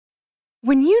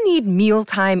When you need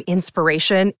mealtime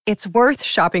inspiration, it's worth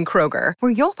shopping Kroger,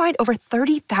 where you'll find over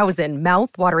 30,000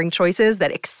 mouth-watering choices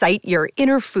that excite your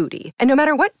inner foodie. And no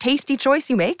matter what tasty choice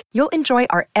you make, you'll enjoy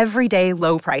our everyday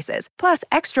low prices, plus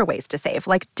extra ways to save,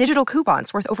 like digital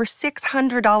coupons worth over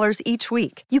 $600 each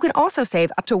week. You can also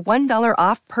save up to $1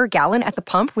 off per gallon at the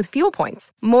pump with fuel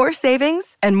points. More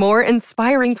savings and more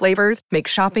inspiring flavors make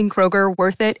shopping Kroger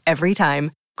worth it every time.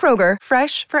 Kroger,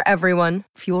 fresh for everyone.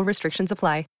 Fuel restrictions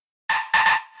apply.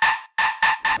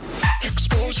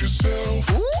 Expose yourself.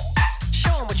 Ooh,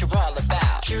 show 'em what you're all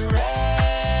about. Drag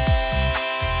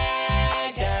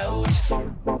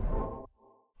out.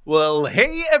 Well,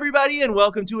 hey everybody, and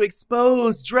welcome to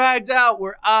Exposed Dragged Out,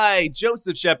 where I,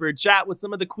 Joseph Shepard, chat with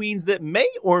some of the queens that may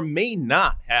or may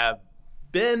not have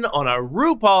been on a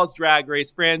RuPaul's Drag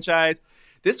Race franchise.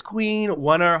 This queen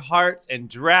won our hearts in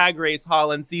Drag Race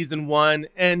Holland Season 1,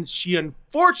 and she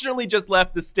unfortunately just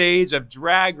left the stage of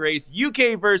Drag Race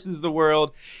UK versus the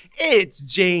World. It's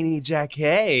Janie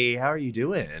Jacquet. How are you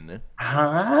doing?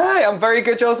 Hi, I'm very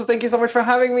good, Joseph. Thank you so much for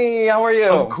having me. How are you?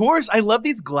 Of course. I love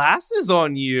these glasses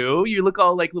on you. You look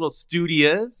all like little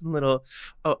studious and little,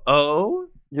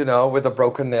 You know, with a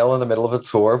broken nail in the middle of a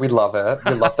tour. We love it.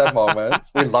 We love that moment.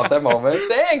 We love that moment.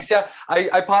 Thanks. Yeah,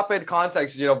 I pop in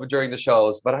contacts, during the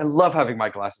shows, but I love having my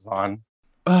glasses on.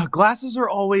 Glasses are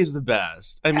always the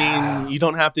best. I mean, you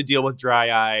don't have to deal with dry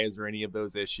eyes or any of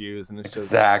those issues. And it's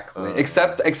exactly.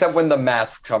 Except when the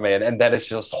masks come in, and then it's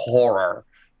just horror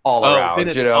all around. Then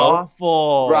it's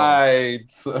awful. Right.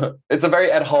 It's a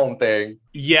very at-home thing.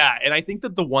 Yeah, and I think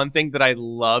that the one thing that I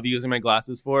love using my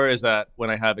glasses for is that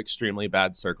when I have extremely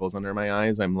bad circles under my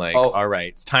eyes, I'm like, all right,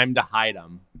 it's time to hide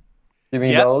them. You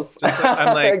mean those?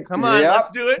 I'm like, come on, let's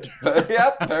do it.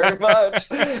 Yep, very much.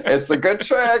 It's a good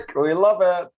trick. We love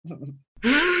it.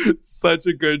 Such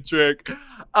a good trick.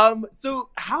 So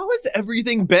how has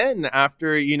everything been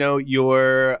after,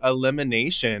 your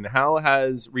elimination? How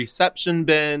has reception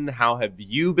been? How have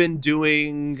you been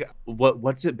doing?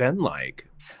 What's it been like?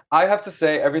 I have to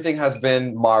say everything has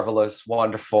been marvelous,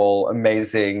 wonderful,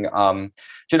 amazing.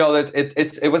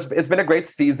 It's been a great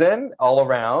season all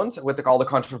around with all the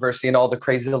controversy and all the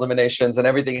crazy eliminations and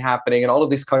everything happening and all of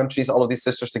these countries, all of these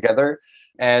sisters together,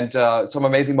 and some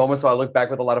amazing moments. So I look back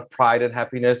with a lot of pride and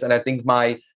happiness, and I think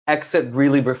my exit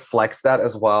really reflects that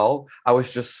as well. I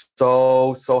was just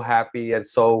so happy and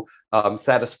so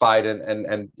satisfied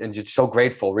and just so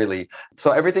grateful, really.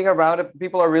 So everything around it,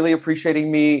 people are really appreciating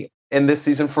me in this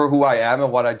season for who I am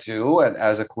and what I do and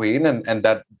as a queen, and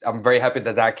that I'm very happy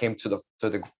that came to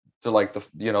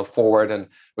the forward and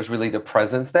was really the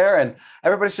presence there, and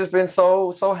everybody's just been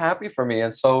so happy for me,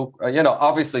 and so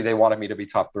obviously they wanted me to be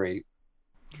top 3,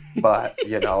 but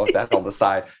that's on the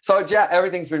side. So yeah,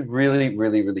 everything's been really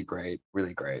great,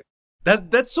 really great.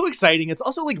 That's so exciting. It's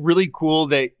also like really cool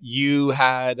that you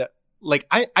had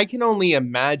I can only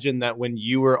imagine that when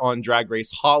you were on Drag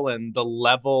Race Holland, the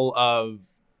level of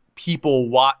people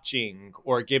watching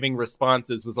or giving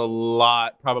responses was a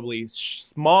lot probably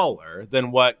smaller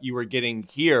than what you were getting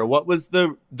here. What was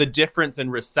the difference in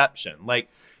reception? Like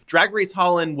Drag Race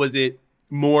Holland, was it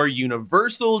more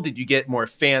universal? Did you get more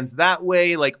fans that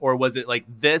way? Or was it like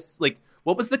this?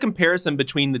 What was the comparison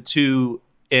between the two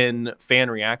in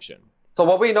fan reaction? So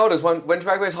what we noticed when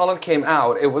Drag Race Holland came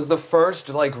out, it was the first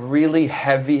really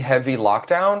heavy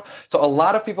lockdown. So a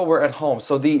lot of people were at home.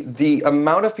 So the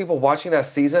amount of people watching that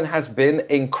season has been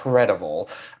incredible.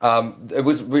 It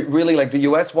was really the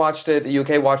US watched it, the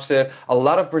UK watched it, a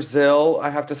lot of Brazil, I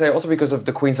have to say, also because of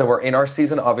the queens that were in our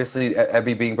season, obviously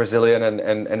Abby being Brazilian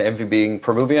and Envy being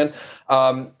Peruvian,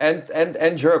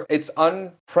 and Europe. It's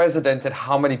unprecedented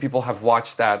how many people have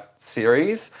watched that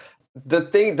series. The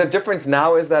difference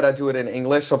now is that I do it in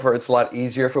English, so it's a lot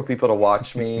easier for people to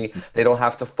watch me. They don't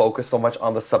have to focus so much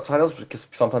on the subtitles, because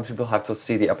sometimes people have to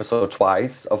see the episode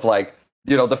twice of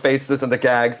the faces and the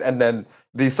gags and then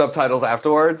the subtitles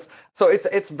afterwards. So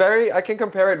it's very, I can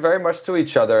compare it very much to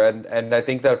each other, and I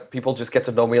think that people just get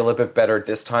to know me a little bit better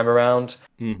this time around.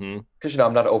 Because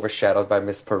I'm not overshadowed by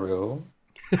Miss Peru.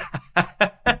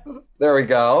 There we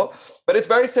go. But it's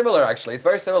very similar, actually. It's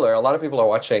very similar. A lot of people are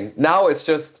watching. Now it's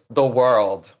just the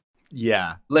world.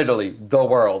 Yeah. Literally, the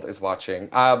world is watching.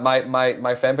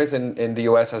 My fan base in the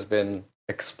US has been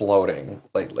exploding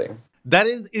lately.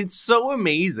 It's so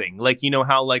amazing.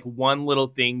 How one little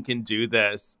thing can do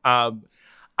this.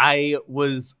 I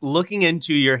was looking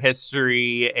into your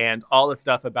history and all the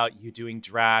stuff about you doing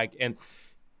drag. And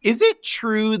is it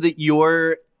true that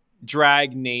your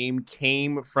drag name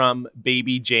came from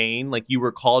Baby Jane? You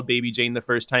were called Baby Jane the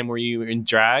first time were you in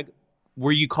drag?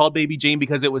 Were you called Baby Jane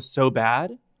because it was so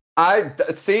bad? I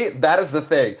see. That is the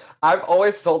thing. I've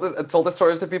always told this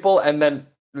stories to people, and then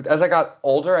as I got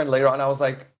older and later on, I was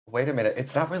like, wait a minute,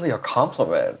 it's not really a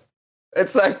compliment.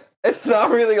 It's like it's not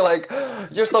really like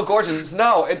you're so gorgeous.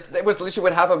 No, it was literally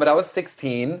what happened. But I was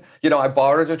 16. I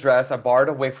borrowed a dress. I borrowed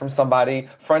a wig from somebody.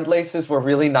 Front laces were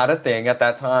really not a thing at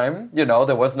that time.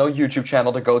 There was no YouTube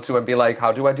channel to go to and be like,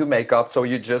 how do I do makeup? So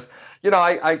you just,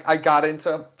 I got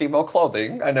into female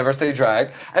clothing. I never say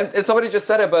drag. And somebody just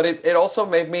said it, but it also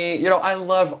made me, I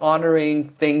love honoring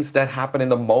things that happen in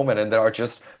the moment and that are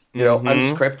just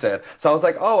unscripted. So I was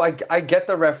like, oh, I get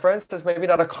the reference. It's maybe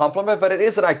not a compliment, but it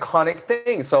is an iconic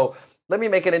thing. So let me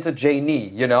make it into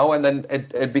Janie, and then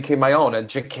it became my own. And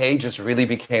JK just really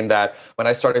became that when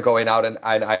I started going out and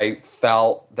I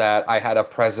felt that I had a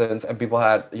presence and people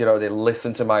had, they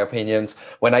listened to my opinions.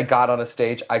 When I got on a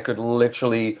stage, I could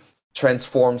literally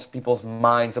transform people's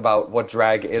minds about what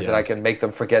drag is, and I can make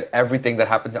them forget everything that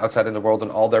happened outside in the world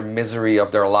and all their misery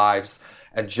of their lives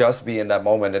and just be in that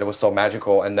moment. And it was so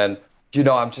magical. And then,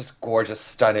 I'm just gorgeous,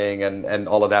 stunning, and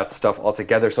all of that stuff all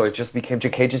together. So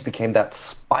JK just became that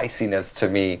spiciness to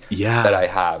me that I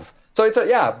have. So is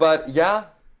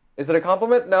it a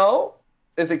compliment? No.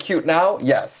 Is it cute now?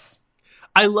 Yes.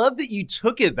 I love that you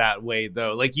took it that way,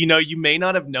 though. Like, you may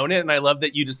not have known it. And I love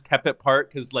that you just kept it part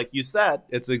because, like you said,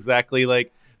 it's exactly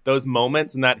like those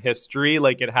moments in that history.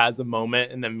 Like, it has a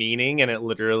moment and a meaning, and it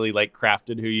literally, like,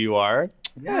 crafted who you are.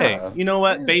 Yeah. Hey, you know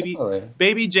what? Yeah,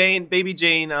 baby Jane, Betty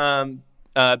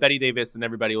Davis and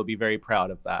everybody will be very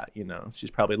proud of that. She's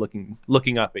probably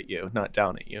looking up at you, not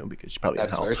down at you, because she probably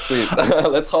That's help. very sweet.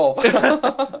 Let's hope.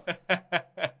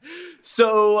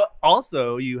 So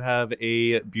also you have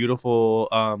a beautiful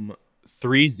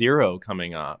 3-0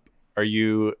 coming up. Are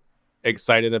you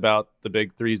excited about the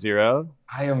big 3-0?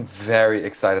 I am very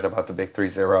excited about the big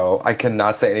 3-0. I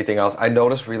cannot say anything else. I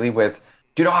noticed really with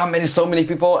so many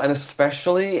people, and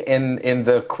especially in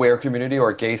the queer community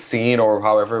or gay scene or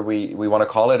however we want to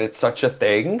call it, it's such a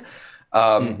thing.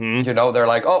 They're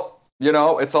like, oh,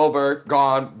 it's over,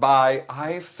 gone, bye.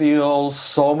 I feel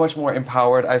so much more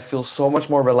empowered. I feel so much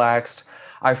more relaxed.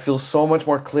 I feel so much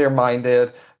more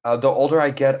clear-minded. The older I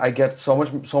get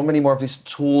so many more of these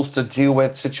tools to deal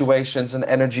with situations and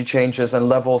energy changes and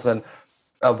levels and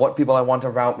what people I want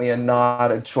around me and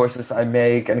not, and choices I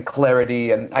make, and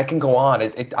clarity, and I can go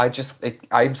on.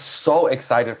 I'm so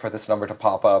excited for this number to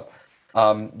pop up.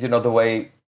 The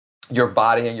way your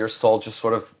body and your soul just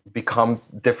sort of become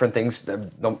different things.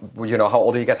 How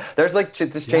older you get. There's like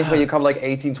this change where you come like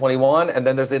 18, 21, and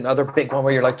then there's another big one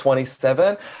where you're like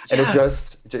 27, and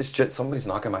it's just somebody's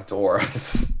knocking my door.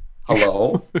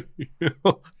 Hello?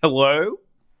 Hello?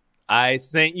 I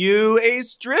sent you a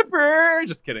stripper.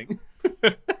 Just kidding.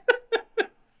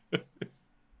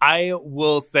 I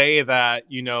will say that,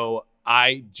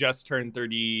 I just turned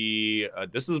 30.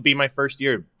 This will be my first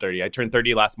year of 30. I turned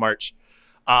 30 last March.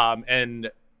 And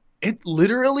it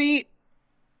literally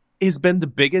has been the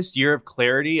biggest year of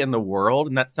clarity in the world.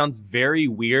 And that sounds very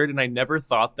weird. And I never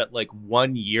thought that like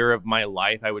 1 year of my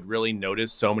life, I would really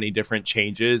notice so many different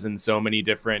changes and so many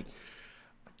different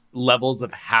levels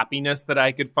of happiness that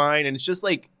I could find. And it's just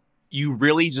like, you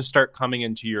really just start coming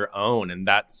into your own, and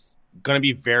that's going to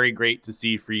be very great to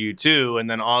see for you too. And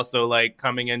then also like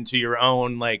coming into your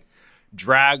own, like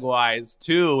drag wise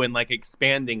too, and like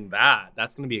expanding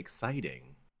that's going to be exciting.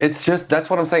 That's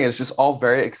what I'm saying. It's just all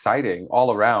very exciting all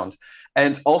around.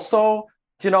 And also,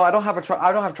 I don't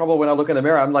have trouble when I look in the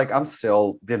mirror. I'm like, I'm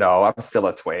still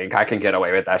a twink. I can get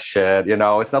away with that shit.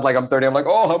 It's not like I'm 30. I'm like,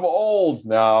 oh, I'm old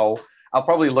now. I'll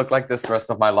probably look like this the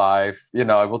rest of my life. It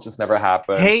will just never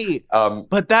happen. Hey,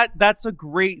 but that's a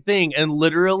great thing. And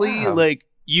literally, like,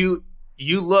 you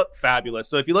look fabulous.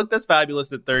 So if you look this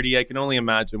fabulous at 30, I can only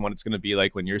imagine what it's going to be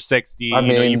like when you're 60. I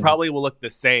mean, you probably will look the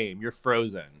same. You're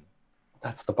frozen.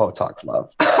 That's the Botox,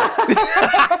 love.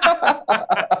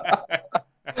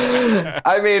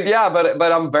 I mean, yeah,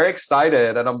 but I'm very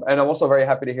excited, and I'm also very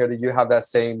happy to hear that you have that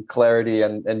same clarity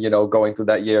and going through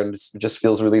that year, and it just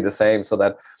feels really the same. So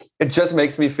that it just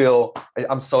makes me feel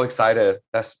I'm so excited.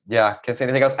 Can't say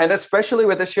anything else. And especially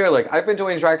with this year, like I've been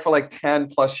doing drag for like 10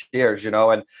 plus years,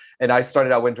 and I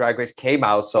started out when Drag Race came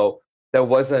out, so there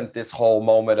wasn't this whole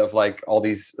moment of like all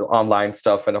these online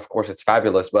stuff, and of course it's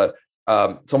fabulous, but.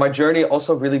 So my journey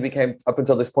also really became up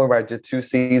until this point where I did 2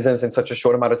 seasons in such a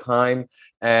short amount of time,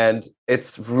 and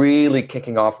it's really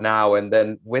kicking off now. And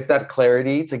then with that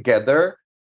clarity together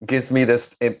gives me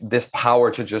this power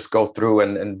to just go through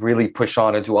and really push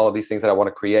on and do all of these things that I want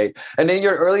to create. And in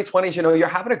your early 20s, you're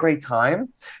having a great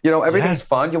time. Everything's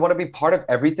fun. You want to be part of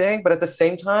everything, but at the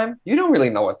same time, you don't really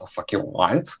know what the fuck you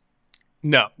want.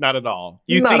 No, not at all.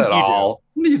 You Not think at you all.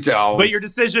 You don't. do. But your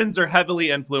decisions are heavily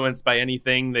influenced by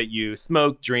anything that you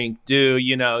smoke, drink, do,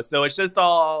 so it's just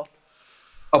all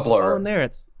a blur. all in there.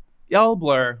 It's all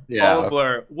blur. Yeah. All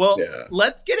blur. Well, Yeah.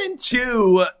 let's get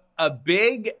into a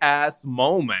big ass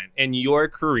moment in your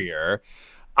career.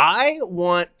 I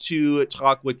want to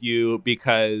talk with you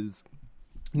because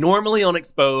normally on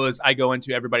Expose, I go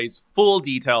into everybody's full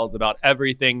details about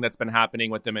everything that's been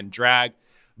happening with them in drag.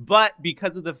 But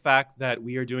because of the fact that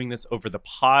we are doing this over the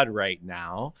pod right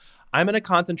now, I'm going to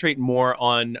concentrate more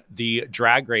on the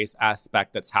drag race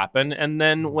aspect that's happened. And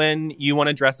then when you want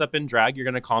to dress up in drag, you're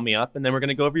going to call me up and then we're going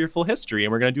to go over your full history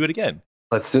and we're going to do it again.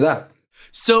 Let's do that.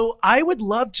 So I would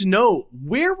love to know,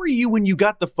 where were you when you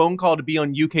got the phone call to be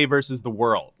on UK versus the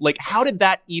World? Like, how did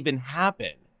that even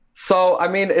happen? So, I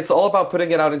mean, it's all about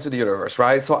putting it out into the universe,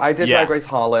 right? So I did Yeah. Drag Race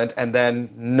Holland, and then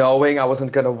knowing I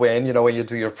wasn't going to win, when you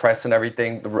do your press and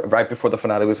everything right before the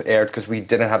finale was aired, because we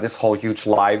didn't have this whole huge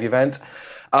live event.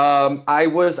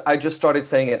 I just started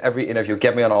saying in every interview,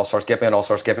 get me on All Stars, get me on All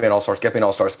Stars, get me on All Stars, get me on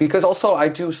All Stars. Because also I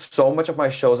do so much of my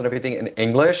shows and everything in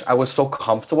English. I was so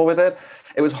comfortable with it.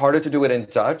 It was harder to do it in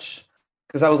Dutch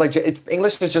because I was like,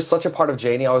 English is just such a part of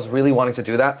Janie. I was really wanting to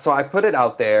do that. So I put it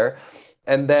out there.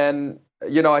 And then,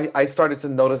 I started to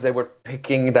notice they were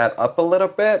picking that up a little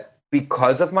bit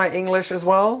because of my English as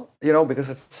well, because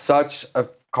it's such a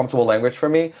comfortable language for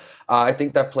me. I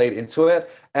think that played into it.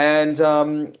 And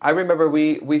I remember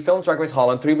we filmed Drag Race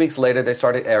Holland. 3 weeks later, they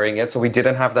started airing it. So we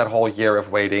didn't have that whole year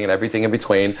of waiting and everything in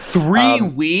between. 3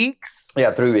 weeks?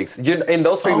 Yeah, 3 weeks. In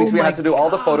those 3 weeks, we had to do all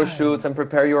the photo shoots and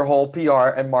prepare your whole PR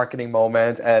and marketing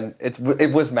moment. And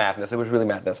it was madness. It was really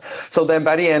madness. So then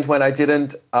by the end, when I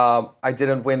didn't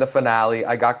win the finale,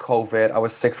 I got COVID. I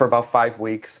was sick for about 5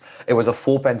 weeks. It was a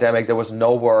full pandemic. There was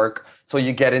no work. So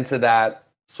you get into that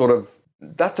sort of,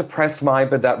 that depressed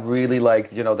mind, but that really I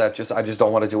just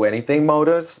don't want to do anything mode.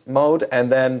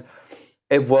 And then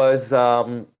it was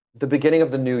the beginning of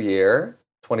the new year,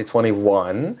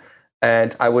 2021.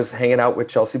 And I was hanging out with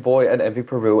Chelsea Boy and Envy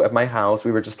Peru at my house.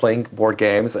 We were just playing board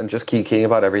games and just kikiing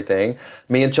about everything.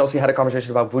 Me and Chelsea had a conversation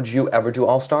about, would you ever do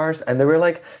All Stars? And they were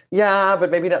like, yeah,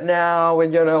 but maybe not now.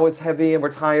 And, it's heavy and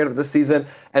we're tired of the season.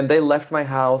 And they left my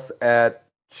house at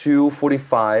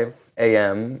 2:45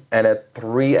 a.m. and at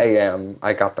 3 a.m.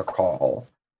 I got the call.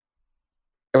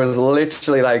 It was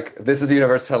literally like, this is the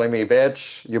universe telling me,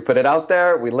 bitch, you put it out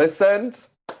there, we listened,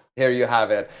 here you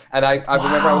have it. And I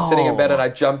remember I was sitting in bed and I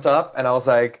jumped up and I was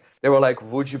like, they were like,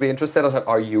 would you be interested? I was like,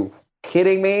 are you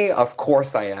kidding me? Of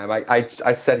course I am. I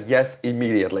said yes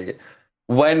immediately.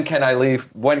 When can I leave?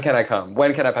 When can I come?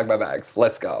 When can I pack my bags?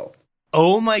 Let's go.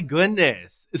 Oh my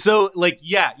goodness. So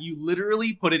you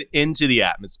literally put it into the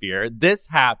atmosphere. This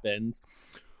happens.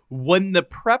 When the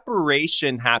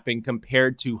preparation happened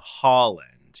compared to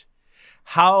Holland,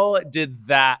 how did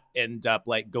that end up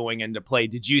going into play?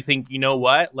 Did you think,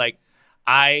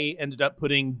 I ended up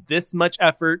putting this much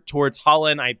effort towards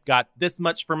Holland. I got this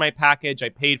much for my package. I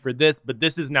paid for this, but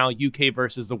this is now UK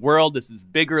versus the world. This is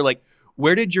bigger.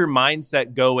 Where did your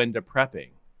mindset go into prepping?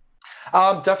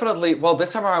 Definitely. Well,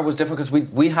 this time around was different because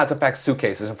we had to pack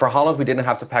suitcases. And for Holland, we didn't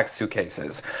have to pack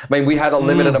suitcases. I mean, we had a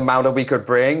limited amount that we could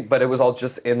bring, but it was all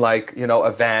just in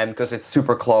a van because it's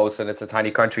super close and it's a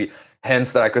tiny country.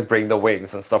 Hence that I could bring the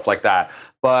wings and stuff like that.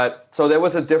 But so there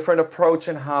was a different approach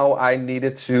in how I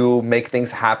needed to make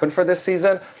things happen for this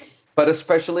season. But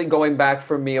especially going back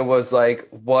for me, it was like,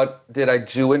 what did I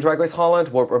do in Drag Race Holland?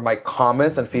 What were my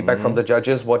comments and feedback from the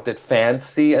judges? What did fans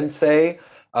see and say?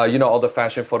 All the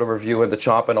fashion photo review and the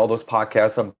Chop and all those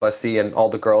podcasts on Bussy and all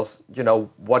the girls,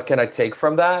 what can I take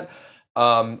from that?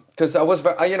 Because I was,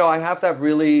 I have that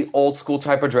really old school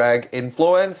type of drag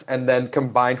influence and then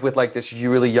combined with this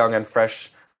really young and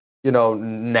fresh,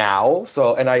 now.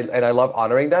 So, and I love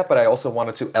honoring that, but I also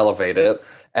wanted to elevate it.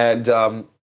 And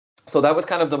so that was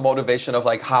kind of the motivation of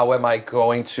how am I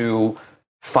going to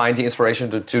find the inspiration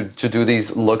to do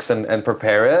these looks and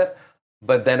prepare it.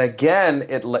 But then again,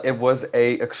 it was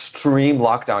a extreme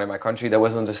lockdown in my country. There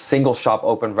wasn't a single shop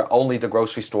open, only the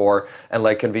grocery store and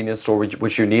convenience store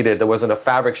which you needed. There wasn't a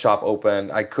fabric shop open.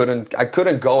 I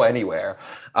couldn't go anywhere.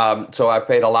 So I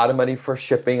paid a lot of money for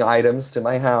shipping items to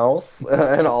my house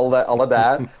and all of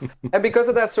that. And because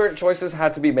of that, certain choices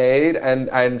had to be made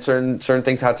and certain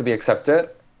things had to be accepted.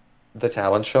 The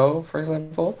talent show, for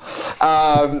example,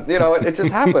 it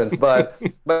just happens. But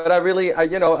I really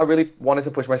wanted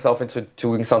to push myself into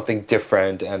doing something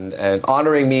different and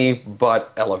honoring me,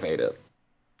 but elevated.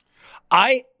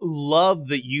 I love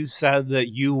that you said that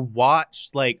you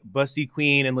watched Bussy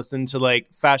Queen and listened to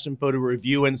fashion photo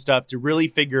review and stuff to really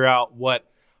figure out what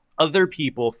other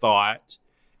people thought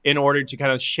in order to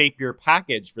kind of shape your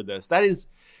package for this. That is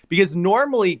because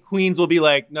normally queens will be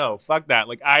like, no, fuck that.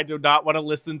 Like, I do not want to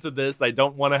listen to this. I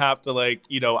don't want to have to like,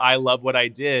 I love what I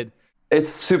did. It's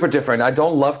super different. I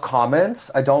don't love comments.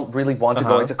 I don't really want to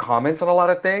go into comments on a lot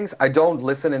of things. I don't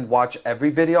listen and watch every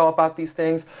video about these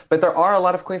things, but there are a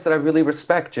lot of queens that I really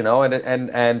respect,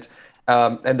 and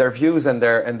their views and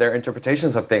their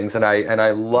interpretations of things, and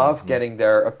I love getting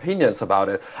their opinions about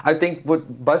it. I think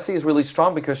what Bussy is really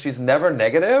strong because she's never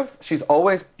negative. She's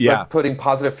always putting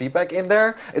positive feedback in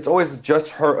there. It's always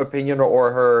just her opinion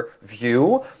or her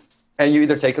view. And you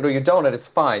either take it or you don't, and it's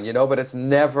fine, but it's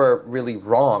never really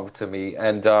wrong to me.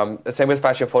 And the same with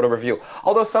fashion photo review.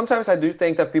 Although sometimes I do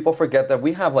think that people forget that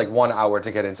we have like 1 hour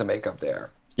to get into makeup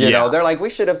there. You know, they're like, we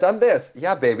should have done this.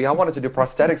 Yeah, baby, I wanted to do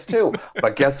prosthetics too.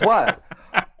 But guess what?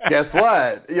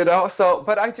 So,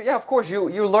 but of course,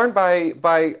 you learn by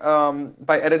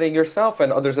editing yourself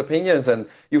and others' opinions, and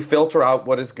you filter out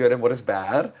what is good and what is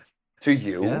bad to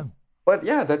you. Yeah. But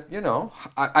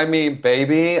I mean,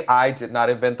 baby, I did not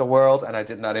invent the world and I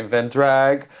did not invent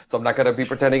drag. So I'm not going to be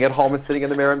pretending at home and sitting in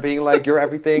the mirror and being like, you're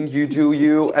everything, you do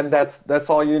you, and that's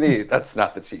all you need. That's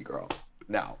not the tea, girl.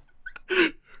 No.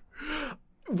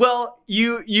 Well,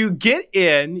 you get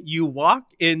in, you walk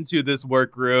into this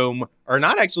workroom, or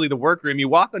not actually the workroom, you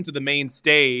walk onto the main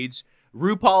stage.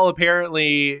 RuPaul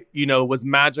apparently, was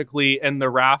magically in the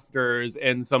rafters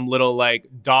in some little like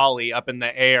dolly up in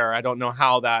the air. I don't know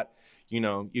how that,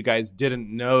 you guys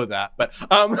didn't know that, but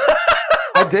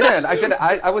I didn't.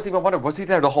 I was even wondering, was he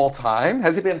there the whole time?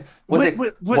 Has he been? What?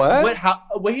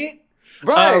 Wait.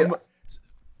 Right.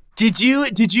 Did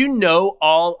you know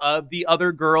all of the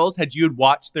other girls? Had you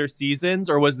watched their seasons,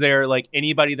 or was there like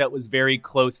anybody that was very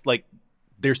close, like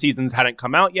their seasons hadn't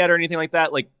come out yet or anything like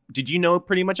that? Like, did you know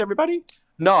pretty much everybody?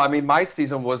 No, I mean, my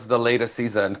season was the latest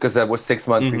season because that was 6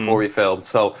 months before we filmed.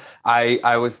 So I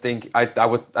think I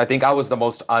was the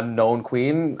most unknown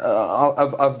queen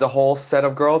of the whole set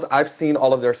of girls. I've seen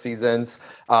all of their seasons.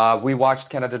 We watched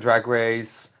Canada Drag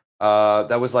Race.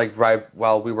 That was like right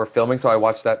while we were filming. So I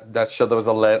watched that show. That was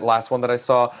the last one that I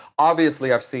saw.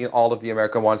 Obviously, I've seen all of the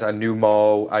American ones. I knew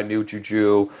Mo. I knew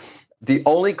Juju. The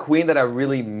only queen that I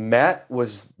really met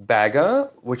was Baga,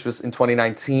 which was in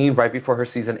 2019, right before her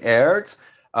season aired.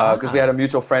 Because we had a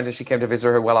mutual friend and she came to visit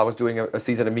her while I was doing a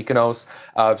season in Mykonos.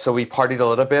 So we partied a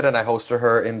little bit and I hosted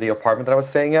her in the apartment that I was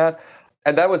staying at.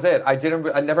 And that was it. I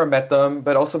never met them,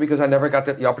 but also because I never got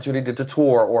the opportunity to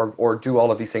tour or do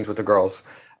all of these things with the girls.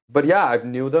 But yeah, I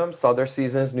knew them, saw their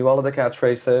seasons, knew all of the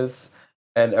catchphrases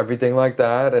and everything like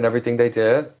that and everything they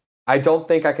did. I don't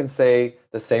think I can say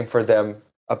the same for them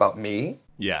about me.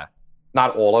 Yeah.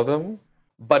 Not all of them.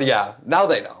 But yeah, now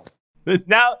they know.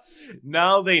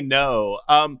 now they know.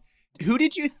 Who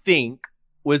did you think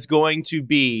was going to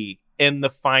be in the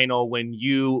final when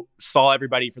you saw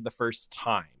everybody for the first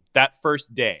time, that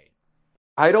first day?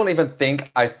 I don't even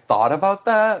think I thought about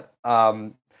that.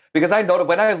 Because I know that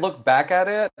when I look back at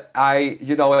it,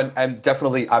 and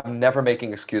definitely I'm never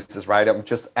making excuses, right? I'm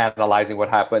just analyzing what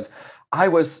happened. I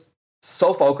was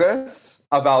so focused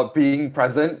about being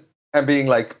present and being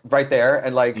like right there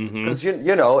and like because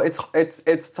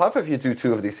it's tough if you do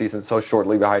 2 of these seasons so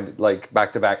shortly behind, like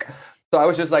back to back. So I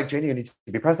was just like, Janie, you need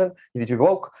to be present, you need to be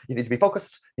woke, you need to be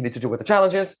focused, you need to do what the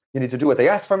challenge is, you need to do what they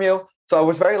ask from you. So I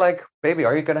was very like, baby,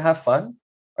 are you gonna have fun?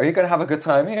 Are you gonna have a good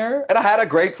time here? And I had a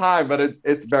great time, but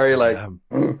it's very like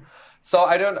so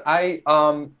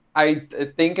I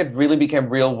think it really became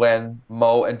real when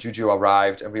Mo and Juju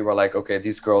arrived and we were like, okay,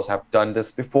 these girls have done this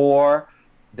before.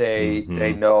 They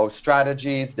know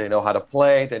strategies, they know how to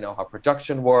play, they know how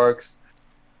production works.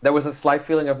 There was a slight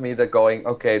feeling of me that going,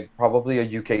 okay, probably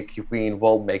a UK queen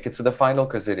will make it to the final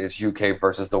because it is UK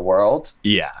versus the world.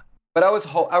 Yeah. But I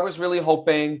was really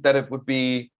hoping that it would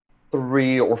be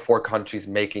 3 or 4 countries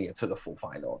making it to the full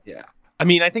final. Yeah. I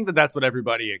mean, I think that's what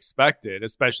everybody expected,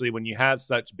 especially when you have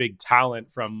such big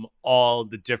talent from all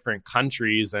the different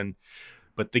countries.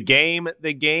 But the game,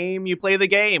 you play the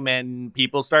game and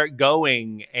people start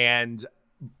going. And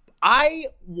I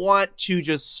want to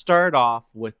just start off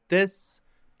with this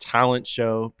talent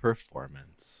show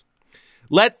performance.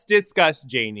 Let's discuss,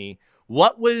 Janie.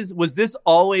 What was this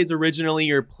always originally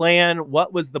your plan?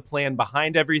 What was the plan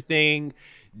behind everything?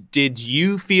 Did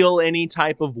you feel any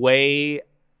type of way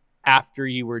after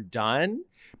you were done?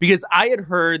 Because I had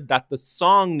heard that the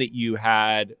song that you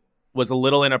had was a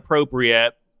little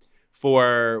inappropriate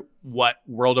for what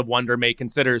World of Wonder may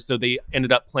consider. So they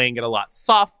ended up playing it a lot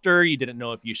softer. You didn't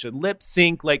know if you should lip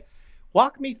sync. Like,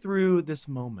 walk me through this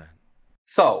moment.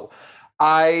 So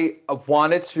I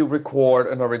wanted to record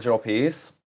an original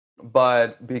piece.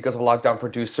 but because of lockdown,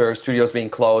 producer studios being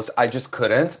closed, I just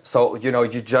couldn't. So you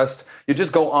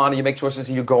just go on, you make choices,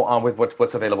 and you go on with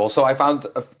what's available. So I found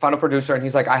a producer, and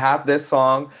he's like, I have this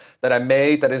song that I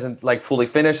made that isn't like fully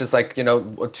finished. It's like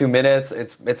 2 minutes.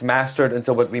 It's mastered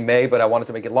until what we made, but I wanted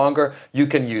to make it longer. You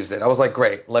can use it. I was like,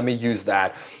 great, let me use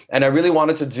that. And I really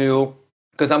wanted to do,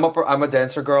 because I'm a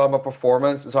dancer girl, I'm a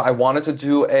performance, so I wanted to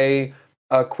do a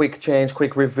quick change,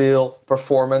 quick reveal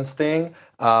performance thing.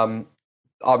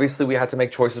 Obviously, we had to make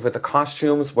choices with the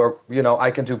costumes where,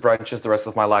 I can do brunches the rest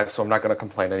of my life, so I'm not going to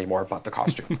complain anymore about the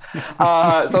costumes.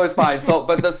 So it's fine.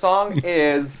 But the song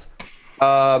is,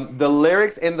 the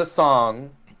lyrics in the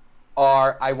song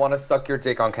are, I want to suck your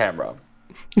dick on camera.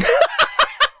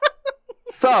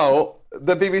 So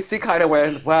the BBC kind of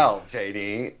went, well,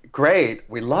 JD, great.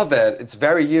 We love it. It's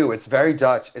very you. It's very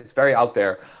Dutch. It's very out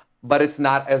there. But it's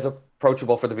not as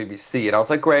approachable for the BBC. And I was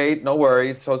like, great, no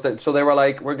worries. So they were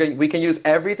like, we can use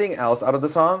everything else out of the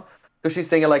song. Because she's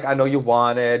singing like, I know you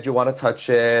want it, you want to touch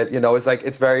it. It's like,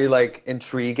 it's very like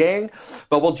intriguing.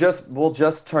 But we'll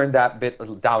just turn that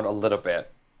bit down a little bit.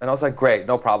 And I was like, great,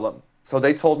 no problem. So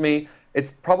they told me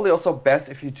it's probably also best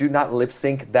if you do not lip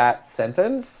sync that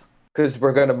sentence. Because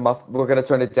we're gonna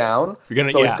turn it down.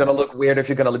 It's gonna look weird if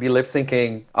you're gonna be lip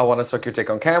syncing I want to suck your dick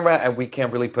on camera, and we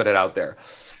can't really put it out there.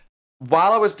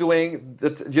 While I was doing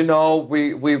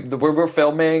we were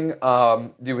filming.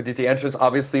 We did the entrance.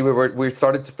 Obviously, we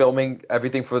started filming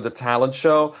everything for the talent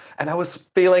show, and I was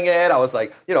feeling it. I was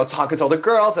like, talking to all the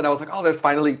girls, and I was like, oh, there's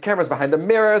finally cameras behind the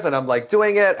mirrors, and I'm like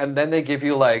doing it, and then they give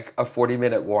you like a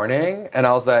 40-minute warning, and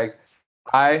I was like,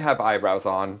 I have eyebrows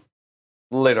on.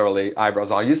 Literally eyebrows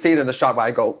on. You see it in the shot where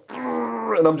I go,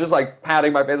 and I'm just like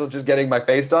patting my face, or just getting my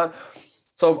face done.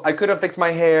 So I couldn't fix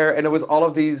my hair, and it was all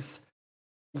of these.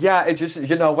 Yeah, it just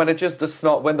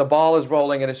when the ball is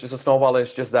rolling and it's just a snowball,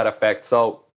 it's just that effect.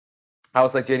 So I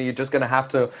was like, Jenny, you're just gonna have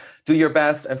to do your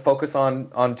best and focus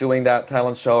on doing that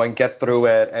talent show and get through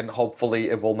it, and hopefully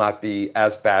it will not be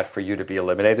as bad for you to be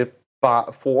eliminated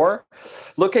for.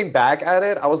 Looking back at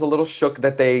it, I was a little shook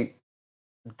that they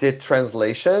did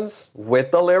translations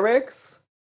with the lyrics,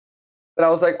 but I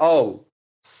was like, oh,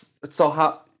 so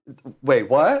how, wait,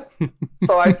 what?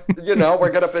 So we're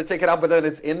gonna take it out, but then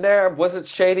it's in there. Was it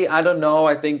shady? I don't know.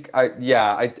 I think I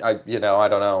don't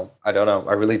know.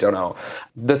 I really don't know.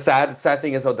 The sad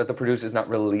thing is though that the producer is not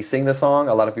releasing the song.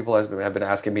 A lot of people have been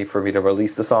asking me for me to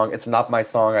release the song. It's not my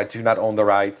song. I do not own the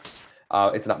rights.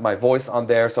 It's not my voice on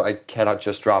there, so I cannot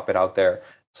just drop it out there.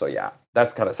 So yeah,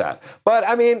 that's kind of sad. But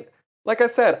I mean, like I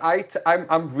said,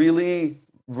 I'm really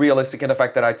realistic in the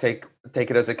fact that I take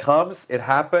it as it comes. It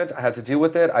happened. I had to deal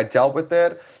with it. I dealt with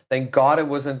it. Thank God it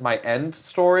wasn't my end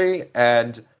story.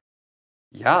 And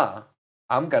yeah,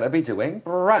 I'm going to be doing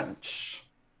brunch.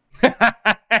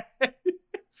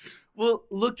 Well,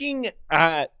 looking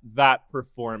at that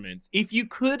performance, if you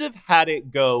could have had it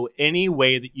go any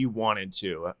way that you wanted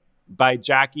to by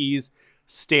Jackie's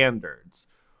standards,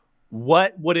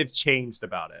 what would have changed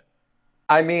about it?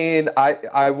 I mean,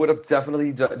 I would have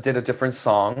definitely did a different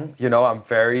song.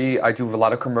 I do a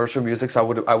lot of commercial music,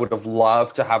 so I would have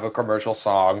loved to have a commercial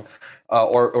song,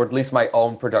 or at least my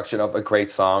own production of a great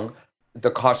song.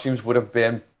 The costumes would have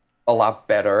been a lot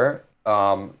better.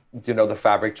 The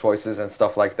fabric choices and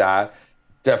stuff like that.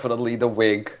 Definitely the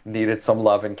wig needed some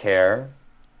love and care.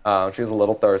 She was a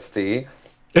little thirsty.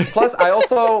 Plus, I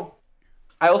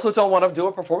also don't want to do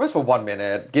a performance for 1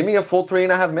 minute. Give me a full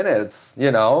 3.5 minutes,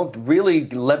 Really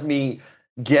let me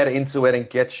get into it and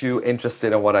get you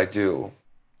interested in what I do.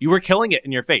 You were killing it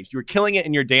in your face. You were killing it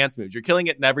in your dance moves. You're killing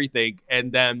it in everything.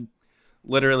 And then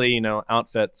literally,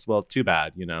 outfits, well, too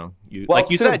bad,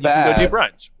 like you said, bad. You can go do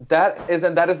brunch.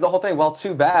 That is the whole thing. Well,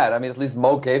 too bad. I mean, at least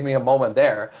Mo gave me a moment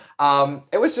there.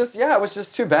 It was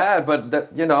just too bad. But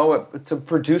to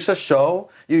produce a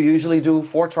show, you usually do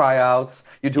 4 tryouts.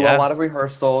 You do a lot of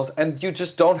rehearsals, and you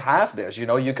just don't have this.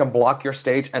 You can block your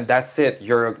stage, and that's it.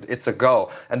 It's a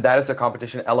go, and that is a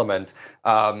competition element.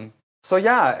 So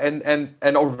yeah,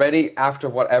 and already after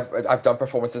whatever I've done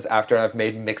performances after, and I've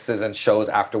made mixes and shows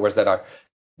afterwards that are,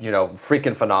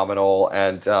 freaking phenomenal.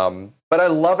 And but I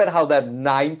love it how that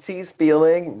 90s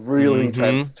feeling really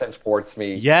transports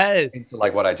me into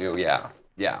like what I do.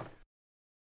 Yeah.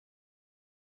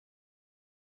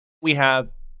 We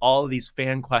have all of these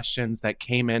fan questions that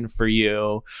came in for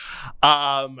you.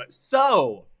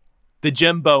 So the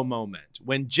Jimbo moment.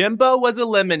 When Jimbo was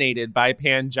eliminated by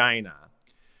Pangina,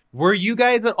 were you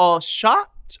guys at all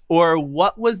shocked, or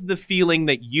what was the feeling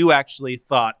that you actually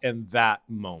thought in that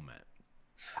moment?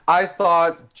 I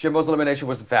thought Jimbo's elimination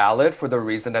was valid for the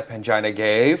reason that Pangina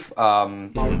gave.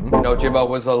 Jimbo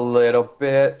was a little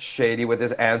bit shady with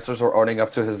his answers or owning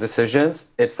up to his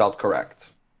decisions. It felt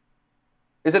correct.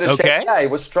 Is it a shame? Yeah, it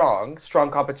was strong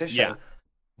competition. Yeah.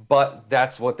 But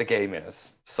that's what the game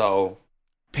is. So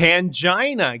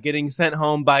Pangina getting sent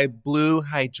home by Blue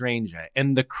Hydrangea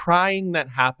and the crying that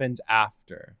happened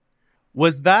after.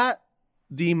 Was that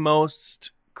the most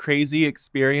crazy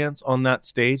experience on that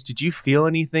stage? Did you feel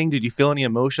anything? Did you feel any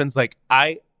emotions? Like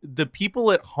the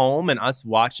people at home and us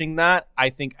watching that, I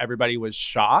think everybody was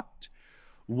shocked.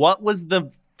 What was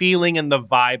the feeling and the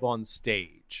vibe on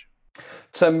stage?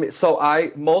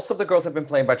 Most of the girls have been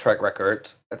playing by track record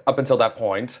up until that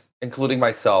point, including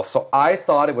myself. So I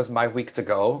thought it was my week to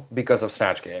go because of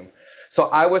Snatch Game. So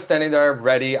I was standing there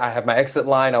ready. I had my exit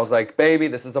line. I was like, baby,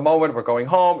 this is the moment. We're going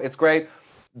home. It's great.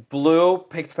 Blue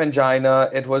picked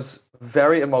Pangina. It was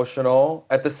very emotional.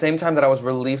 At the same time that I was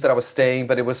relieved that I was staying,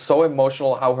 but it was so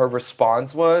emotional how her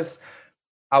response was.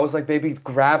 I was like, baby,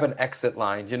 grab an exit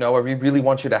line. We really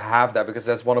want you to have that because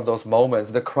that's one of those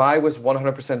moments. The cry was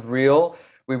 100% real.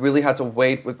 We really had to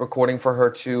wait with recording for her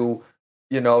to,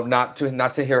 not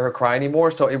to hear her cry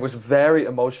anymore. So it was very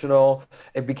emotional.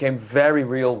 It became very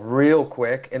real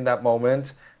quick in that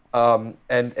moment. And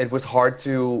it was hard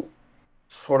to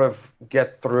sort of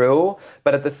get through.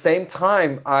 But at the same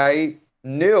time, I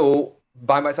knew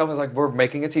by myself, I was like, we're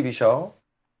making a TV show.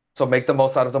 So make the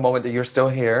most out of the moment that you're still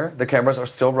here. The cameras are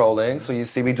still rolling. So you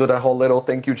see me do that whole little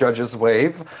thank you judges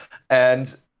wave. And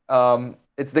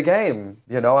it's the game.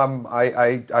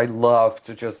 I love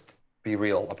to just be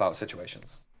real about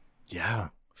situations. Yeah.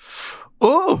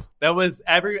 Oh, that was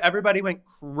everybody went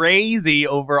crazy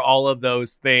over all of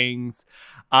those things.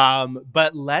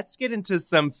 But let's get into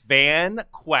some fan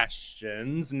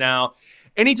questions. Now,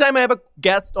 anytime I have a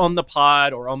guest on the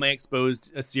pod or on my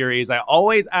Exposed series, I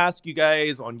always ask you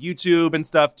guys on YouTube and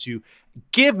stuff to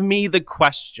give me the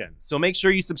question. So make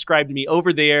sure you subscribe to me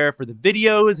over there for the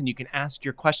videos and you can ask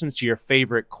your questions to your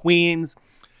favorite queens.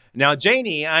 Now,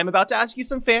 Janie, I'm about to ask you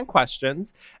some fan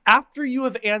questions. After you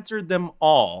have answered them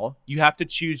all, you have to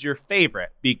choose your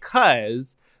favorite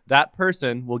because that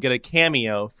person will get a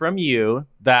cameo from you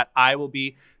that I will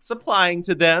be supplying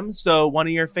to them. So one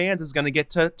of your fans is going to get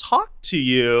to talk to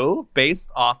you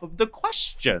based off of the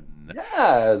question.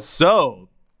 Yes. So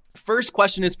first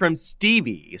question is from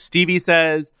Stevie. Stevie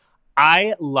says,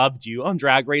 I loved you on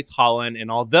Drag Race Holland,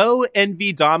 and although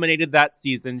Envy dominated that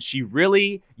season, you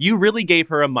really gave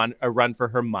her a run for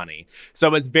her money. So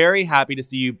I was very happy to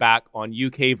see you back on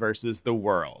UK versus the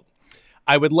World.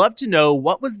 I would love to know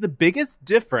what was the biggest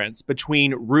difference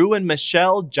between Rue and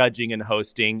Michelle judging and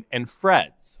hosting and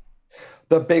Fred's?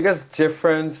 The biggest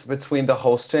difference between the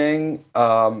hosting,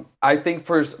 I think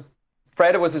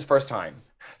Fred, it was his first time.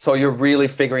 So you're really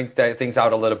figuring things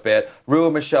out a little bit. Rue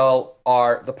and Michelle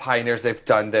are the pioneers. They've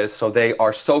done this. So they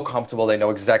are so comfortable. They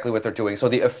know exactly what they're doing. So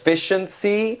the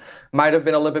efficiency might have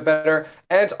been a little bit better.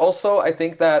 And also, I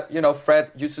think that,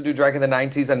 Fred used to do drag in the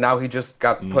 90s and now he just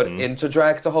got put into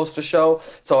drag to host a show.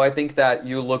 So I think that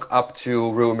you look up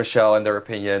to Rue and Michelle and their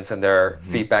opinions and their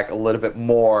feedback a little bit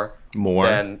more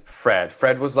than Fred.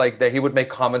 Fred was like that. He would make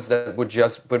comments that would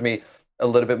just put me a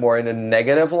little bit more in a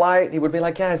negative light. He would be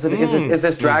like, yeah, is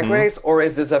this Drag Race or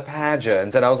is this a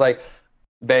pageant? And I was like,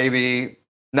 baby,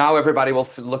 now everybody will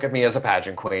look at me as a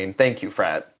pageant queen. Thank you,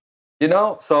 Fred.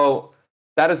 So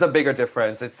that is the bigger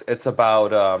difference. It's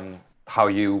about how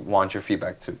you want your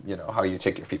feedback to, how you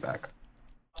take your feedback.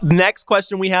 Next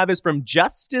question we have is from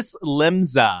Justice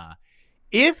Limza.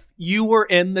 If you were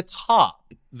in the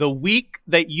top the week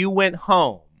that you went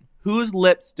home, whose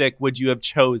lipstick would you have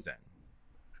chosen?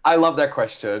 I love that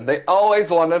question. They always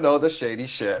want to know the shady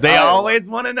shit. They always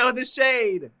want to know the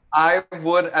shade. I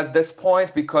would, at this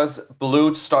point, because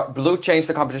Blue changed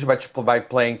the competition by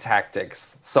playing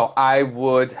tactics. So I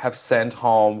would have sent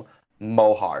home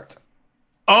Mo Heart.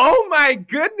 Oh my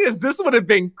goodness, this would have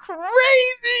been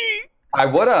crazy. I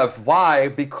would have. Why?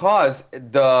 Because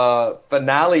the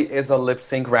finale is a lip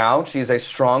sync round. She's a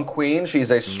strong queen.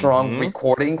 She's a strong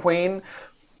recording queen.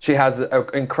 She has an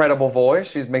incredible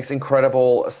voice. She makes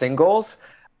incredible singles.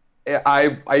 If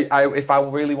I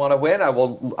really want to win, I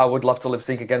would love to lip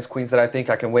sync against queens that I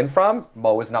think I can win from.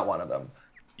 Mo is not one of them.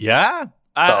 Yeah,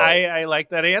 I like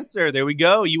that answer. There we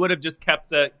go. You would have just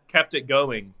kept it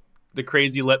going. The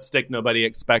crazy lipstick nobody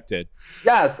expected.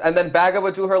 Yes, and then Baga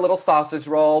would do her little sausage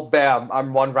roll. Bam,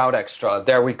 I'm 1 round extra.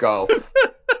 There we go.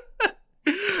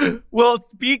 Well,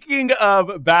 speaking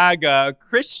of Baga,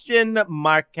 Christian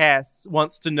Marquez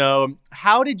wants to know,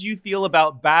 how did you feel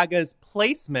about Baga's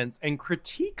placements and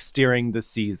critiques during the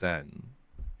season?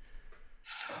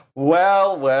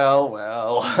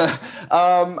 Well.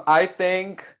 I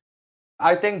think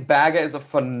Baga is a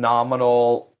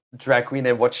phenomenal drag queen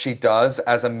in what she does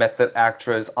as a method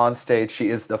actress on stage. She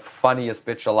is the funniest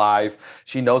bitch alive.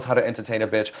 She knows how to entertain a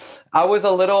bitch. I was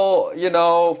a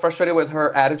little, frustrated with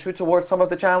her attitude towards some of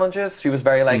the challenges. She was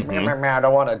very like, meh, meh, meh, I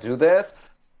don't want to do this.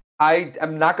 I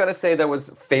am not going to say there was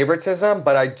favoritism,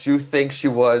 but I do think she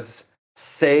was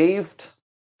saved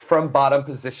from bottom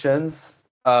positions.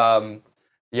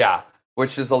 Yeah,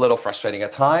 which is a little frustrating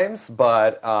at times,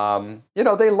 but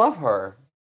they love her.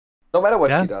 No matter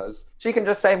what she does, she can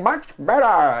just say much better,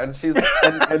 and she's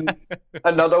and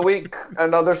another week,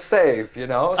 another save.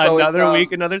 So another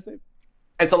week, another save.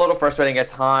 It's a little frustrating at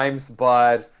times,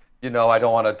 but I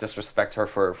don't want to disrespect her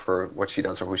for what she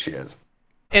does or who she is.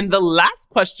 And the last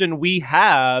question we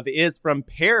have is from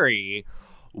Perry.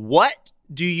 What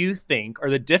do you think are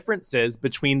the differences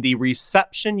between the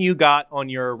reception you got on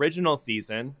your original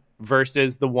season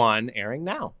versus the one airing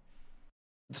now?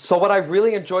 So what I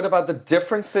really enjoyed about the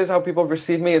differences, how people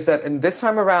receive me, is that in this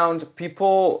time around,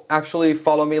 people actually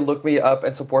follow me, look me up,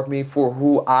 and support me for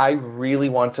who I really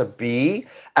want to be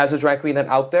as a drag queen and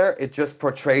out there. It just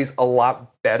portrays a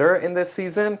lot better in this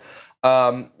season.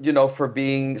 For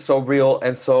being so real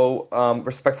and so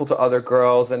respectful to other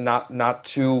girls and not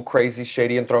too crazy,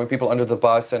 shady, and throwing people under the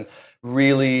bus, and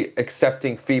really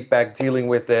accepting feedback, dealing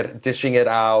with it, dishing it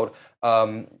out.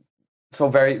 So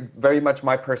very, very much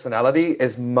my personality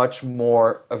is much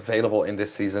more available in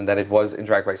this season than it was in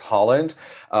Drag Race Holland.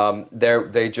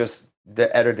 The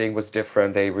editing was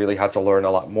different. They really had to learn a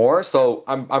lot more. So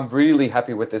I'm really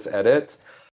happy with this edit.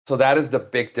 So that is the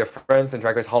big difference. In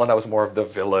Drag Race Holland, I was more of the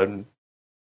villain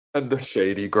and the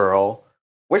shady girl,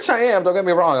 which I am. Don't get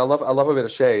me wrong. I love a bit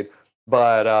of shade.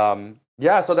 But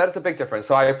so that is a big difference.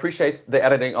 So I appreciate the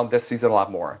editing on this season a lot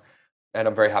more. And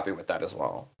I'm very happy with that as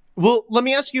well. Well, let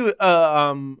me ask you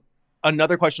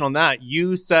another question on that.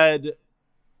 You said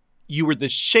you were the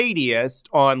shadiest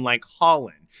on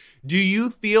Holland. Do you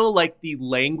feel like the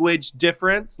language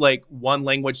difference, like one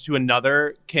language to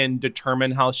another, can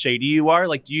determine how shady you are?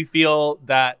 Do you feel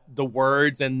that the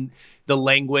words and the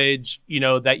language,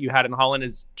 that you had in Holland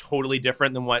is totally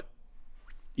different than what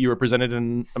you were presented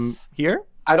in here?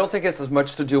 I don't think it's as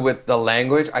much to do with the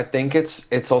language. I think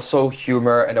it's also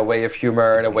humor and a way of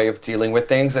humor and a way of dealing with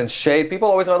things. And shade, people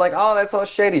always are like, oh, that's all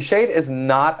shady. Shade is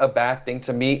not a bad thing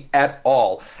to me at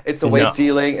all. It's a way of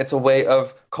dealing. It's a way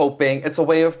of coping. It's a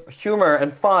way of humor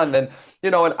and fun. And,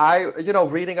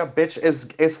 and reading a bitch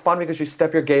is fun because you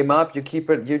step your game up. You keep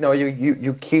it,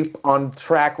 you keep on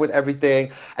track with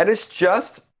everything. And it's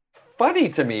just funny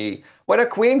to me. When a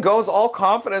queen goes all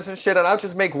confidence and shit, and I'll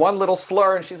just make one little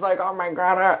slur, and she's like, oh my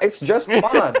God, it's just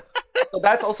fun. So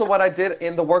that's also what I did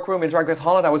in the workroom in Drag Race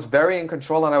Holland. I was very in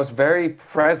control, and I was very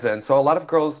present. So a lot of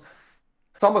girls,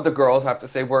 some of the girls, I have to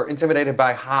say, were intimidated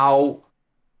by how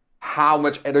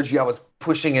much energy I was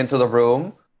pushing into the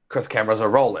room, because cameras are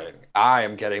rolling. I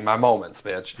am getting my moments,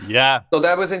 bitch. Yeah. So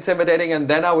that was intimidating, and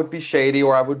then I would be shady,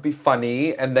 or I would be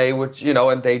funny, and they would,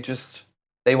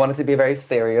 they wanted to be very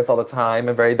serious all the time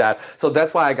and very that. So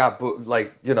that's why I got,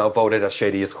 voted as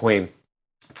shadiest queen.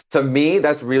 To me,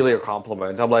 that's really a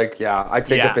compliment. I'm like, yeah, I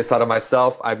take the piss out of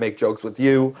myself. I make jokes with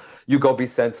you. You go be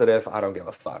sensitive. I don't give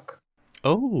a fuck.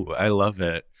 Oh, I love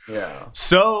it. Yeah.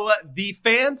 So the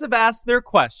fans have asked their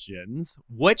questions.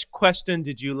 Which question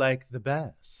did you like the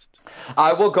best?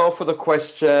 I will go for the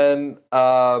question,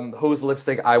 whose lip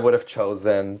sync I would have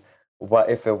chosen. What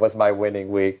if it was my winning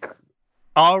week?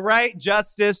 All right,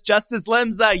 Justice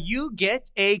Lemza, you get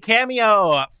a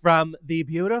cameo from the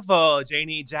beautiful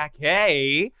Janie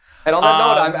Jacquet. And on that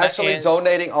note, I'm actually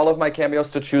donating all of my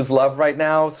cameos to Choose Love right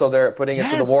now. So they're putting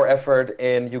it to the war effort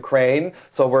in Ukraine.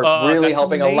 So we're really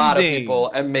helping a lot of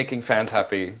people and making fans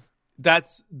happy.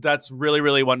 That's really,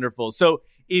 really wonderful. So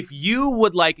if you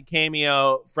would like a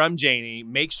cameo from Janie,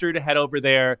 make sure to head over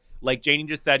there. Like Janie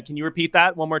just said, can you repeat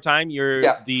that one more time?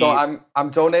 So I'm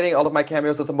donating all of my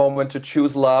cameos at the moment to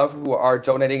Choose Love, who are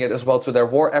donating it as well to their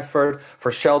war effort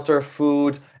for shelter,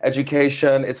 food,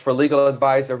 education. It's for legal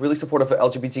advice. They're really supportive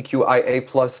of LGBTQIA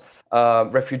plus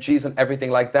refugees and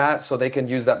everything like that, so they can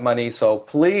use that money. So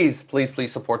please, please,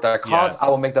 please support that cause. Yes. I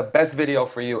will make the best video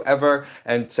for you ever,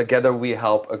 and together we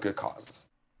help a good cause.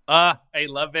 I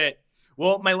love it.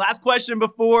 Well, my last question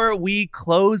before we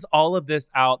close all of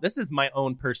this out, this is my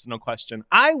own personal question.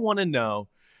 I want to know,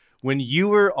 when you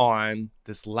were on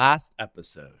this last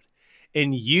episode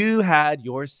and you had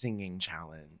your singing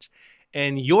challenge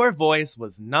and your voice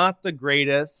was not the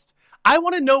greatest, I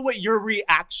want to know what your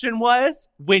reaction was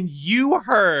when you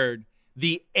heard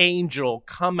the angel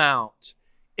come out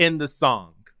in the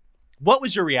song. What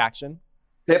was your reaction?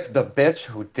 Tip the bitch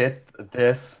who did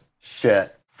this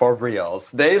shit for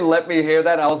reals. They let me hear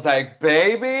that. I was like,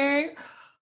 baby,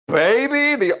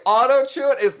 the auto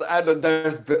tune is, and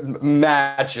there's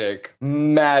magic.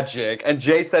 And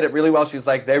Jade said it really well. She's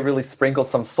like, they really sprinkled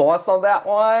some sauce on that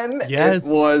one. Yes.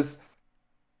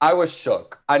 I was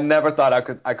shook. I never thought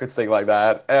I could sing like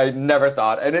that. I never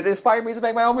thought. And it inspired me to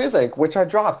make my own music, which I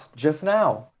dropped just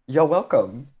now. You're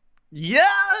welcome.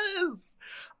 Yes!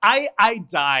 I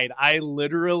died. I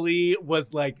literally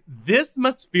was like, this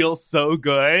must feel so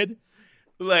good.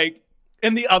 Like,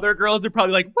 and the other girls are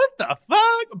probably like, what the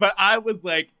fuck? But I was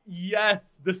like,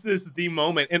 yes, this is the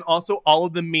moment. And also all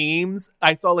of the memes,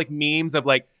 I saw like memes of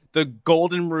like, the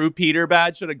golden repeater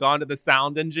badge should have gone to the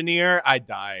sound engineer. I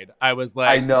died. I was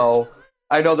like, I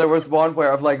know there was one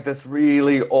where of like this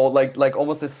really old, like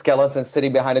almost a skeleton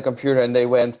sitting behind a computer, and they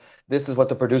went, this is what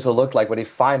the producer looked like when he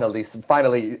finally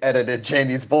edited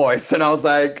Janie's voice. And I was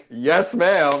like, yes,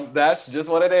 ma'am, that's just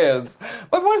what it is.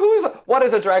 But what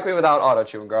is a drag queen without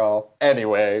autotune, girl?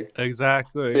 Anyway.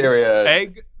 Exactly.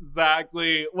 Period.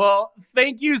 Exactly. Well,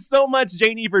 thank you so much,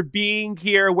 Janie, for being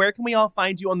here. Where can we all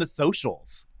find you on the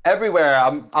socials? Everywhere.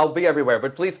 I'll be everywhere.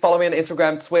 But please follow me on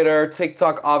Instagram, Twitter,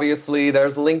 TikTok, obviously.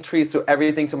 There's link trees to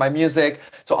everything, to my music,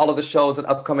 to all of the shows and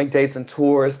upcoming dates and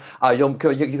tours. You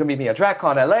can meet me at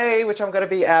DragCon LA, which I'm going to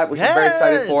be at, which I'm very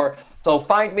excited for. So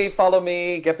find me, follow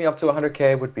me, get me up to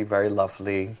 100K would be very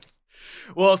lovely.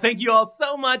 Well, thank you all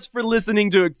so much for listening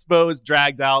to Exposed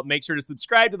Dragged Out. Make sure to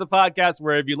subscribe to the podcast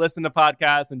wherever you listen to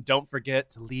podcasts. And don't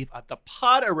forget to leave the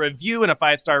pod a review and a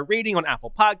 5-star rating on Apple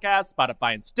Podcasts,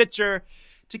 Spotify, and Stitcher.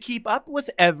 To keep up with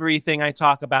everything I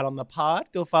talk about on the pod,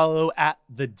 go follow at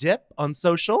The Dip on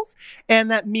socials and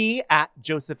at me at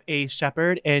Joseph A.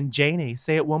 Shepard. And Janie,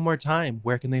 say it one more time.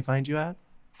 Where can they find you at?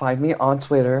 Find me on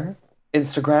Twitter,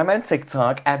 Instagram, and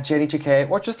TikTok at JannieJK,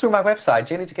 or just through my website,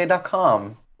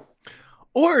 JannieJK.com.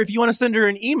 Or if you want to send her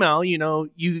an email, you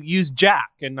use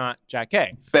Jack and not Jack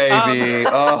K. Baby,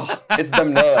 it's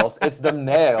them nails. It's them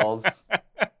nails.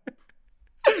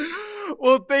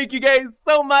 Well, thank you guys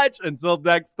so much. Until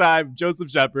next time,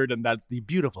 Joseph Shepard, and that's the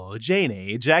beautiful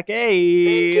Janie Jack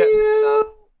A. Thank you.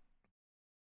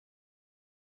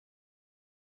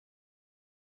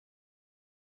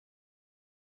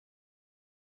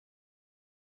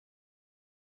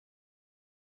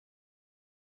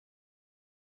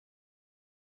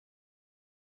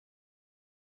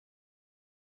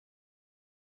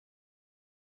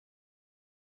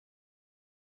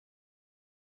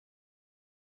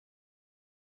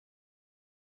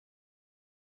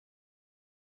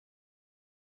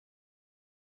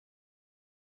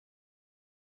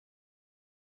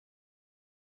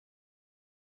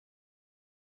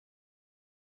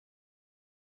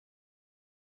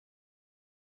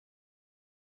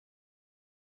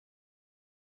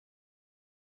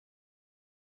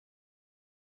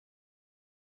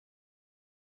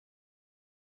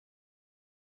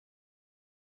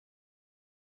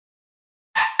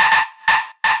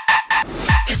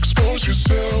 Expose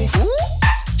yourself.